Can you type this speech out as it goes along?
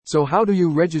So how do you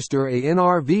register a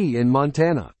NRV in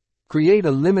Montana? Create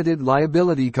a limited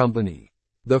liability company.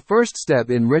 The first step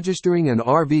in registering an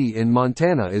RV in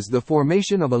Montana is the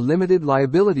formation of a limited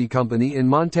liability company in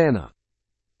Montana.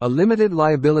 A limited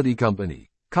liability company,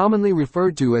 commonly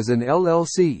referred to as an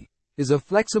LLC, is a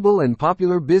flexible and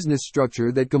popular business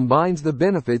structure that combines the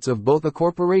benefits of both a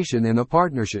corporation and a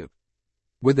partnership.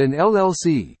 With an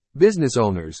LLC, business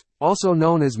owners, also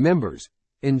known as members,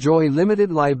 enjoy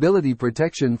limited liability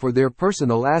protection for their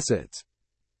personal assets.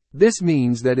 This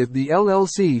means that if the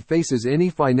LLC faces any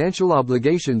financial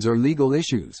obligations or legal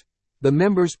issues, the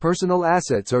members' personal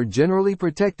assets are generally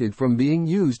protected from being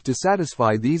used to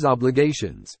satisfy these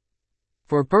obligations.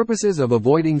 For purposes of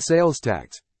avoiding sales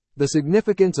tax, the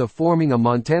significance of forming a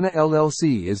Montana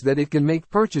LLC is that it can make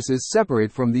purchases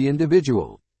separate from the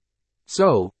individual.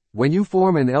 So, when you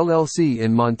form an LLC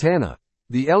in Montana,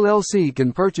 the LLC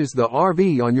can purchase the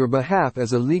RV on your behalf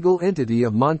as a legal entity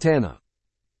of Montana.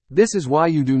 This is why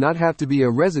you do not have to be a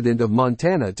resident of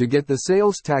Montana to get the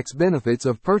sales tax benefits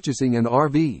of purchasing an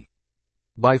RV.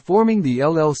 By forming the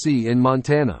LLC in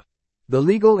Montana, the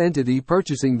legal entity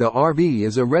purchasing the RV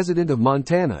is a resident of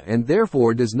Montana and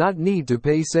therefore does not need to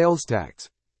pay sales tax.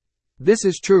 This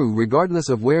is true regardless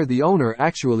of where the owner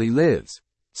actually lives.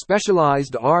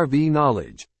 Specialized RV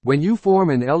knowledge. When you form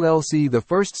an LLC, the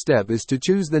first step is to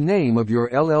choose the name of your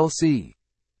LLC.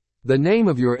 The name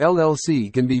of your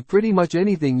LLC can be pretty much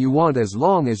anything you want as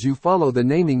long as you follow the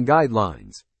naming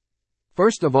guidelines.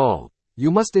 First of all,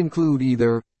 you must include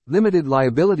either limited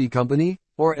liability company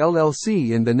or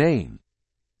LLC in the name.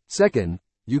 Second,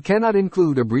 you cannot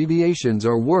include abbreviations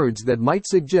or words that might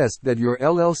suggest that your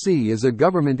LLC is a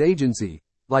government agency,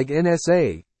 like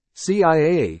NSA,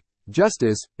 CIA,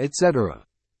 Justice, etc.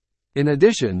 In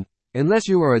addition, unless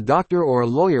you are a doctor or a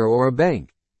lawyer or a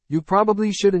bank, you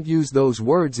probably shouldn't use those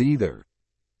words either.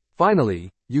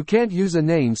 Finally, you can't use a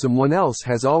name someone else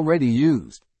has already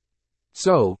used.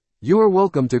 So, you are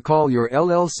welcome to call your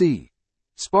LLC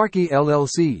Sparky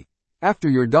LLC after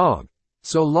your dog,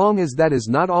 so long as that is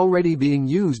not already being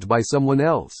used by someone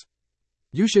else.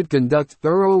 You should conduct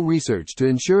thorough research to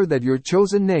ensure that your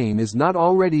chosen name is not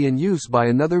already in use by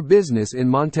another business in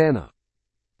Montana.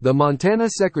 The Montana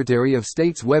Secretary of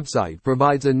State's website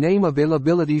provides a name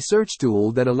availability search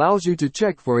tool that allows you to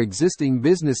check for existing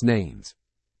business names.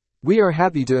 We are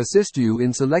happy to assist you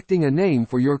in selecting a name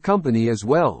for your company as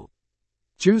well.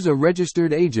 Choose a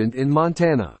registered agent in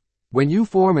Montana. When you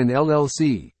form an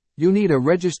LLC, you need a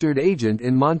registered agent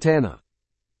in Montana.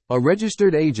 A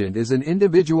registered agent is an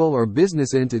individual or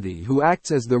business entity who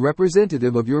acts as the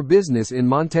representative of your business in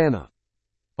Montana.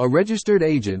 A registered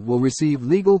agent will receive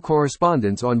legal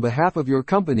correspondence on behalf of your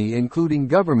company, including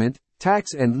government,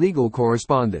 tax, and legal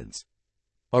correspondence.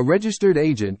 A registered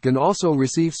agent can also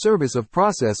receive service of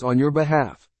process on your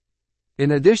behalf.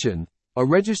 In addition, a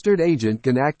registered agent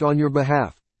can act on your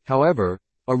behalf. However,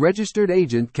 a registered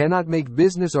agent cannot make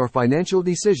business or financial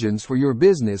decisions for your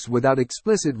business without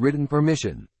explicit written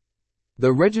permission.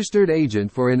 The registered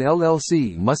agent for an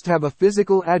LLC must have a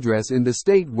physical address in the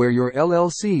state where your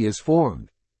LLC is formed.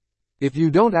 If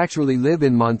you don't actually live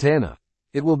in Montana,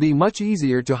 it will be much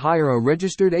easier to hire a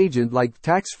registered agent like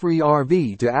Tax Free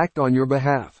RV to act on your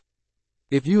behalf.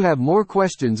 If you have more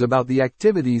questions about the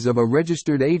activities of a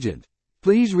registered agent,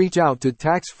 please reach out to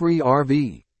Tax Free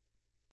RV.